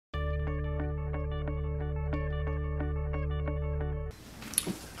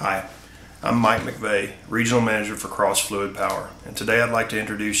Hi, I'm Mike McVay, Regional Manager for Cross Fluid Power, and today I'd like to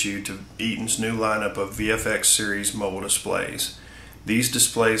introduce you to Eaton's new lineup of VFX series mobile displays. These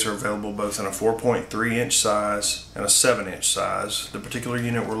displays are available both in a 4.3 inch size and a 7 inch size. The particular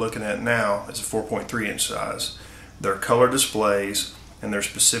unit we're looking at now is a 4.3 inch size. They're color displays and they're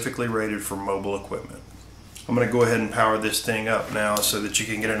specifically rated for mobile equipment. I'm going to go ahead and power this thing up now so that you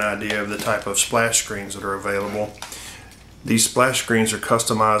can get an idea of the type of splash screens that are available. These splash screens are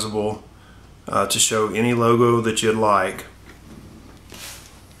customizable to show any logo that you'd like.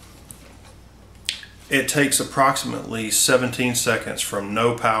 It takes approximately 17 seconds from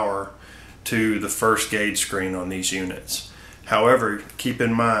no power to the first gauge screen on these units. However, keep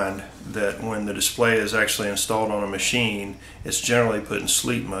in mind that when the display is actually installed on a machine, it's generally put in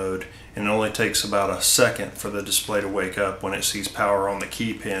sleep mode, and it only takes about a second for the display to wake up when it sees power on the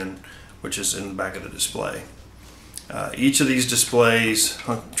key pin, which is in the back of the display. Each of these displays,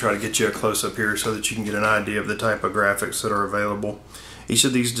 I'll try to get you a close-up here so that you can get an idea of the type of graphics that are available. Each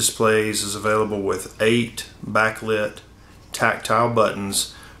of these displays is available with 8 backlit tactile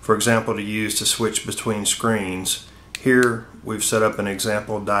buttons, for example, to use to switch between screens. Here we've set up an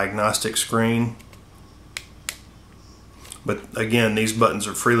example diagnostic screen, but again, these buttons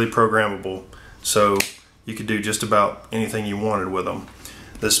are freely programmable, so you could do just about anything you wanted with them.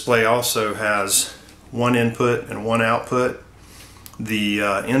 The display also has one input and one output. The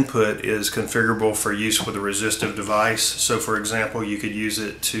input is configurable for use with a resistive device. So for example, you could use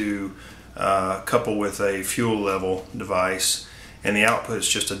it to couple with a fuel level device, and the output is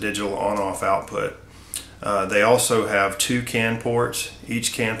just a digital on-off output. They also have 2 CAN ports.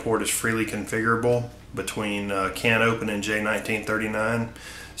 Each CAN port is freely configurable between CAN open and J1939.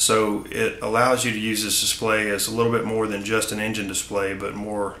 So it allows you to use this display as a little bit more than just an engine display, but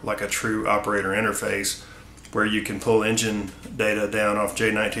more like a true operator interface, where you can pull engine data down off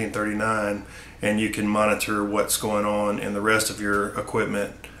J1939 and you can monitor what's going on in the rest of your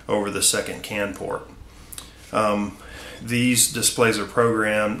equipment over the second CAN port. These displays are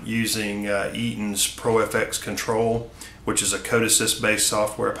programmed using Eaton's ProFX Control, which is a code assist based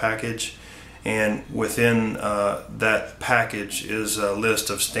software package. And within that package is a list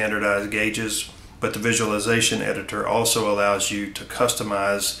of standardized gauges, but the visualization editor also allows you to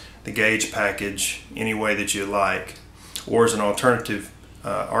customize the gauge package any way that you like. Or as an alternative,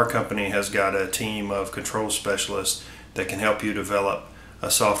 our company has got a team of control specialists that can help you develop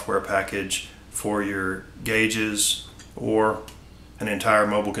a software package for your gauges or an entire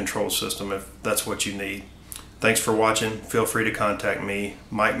mobile control system if that's what you need. Thanks for watching. Feel free to contact me,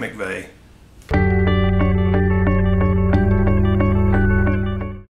 Mike McVay,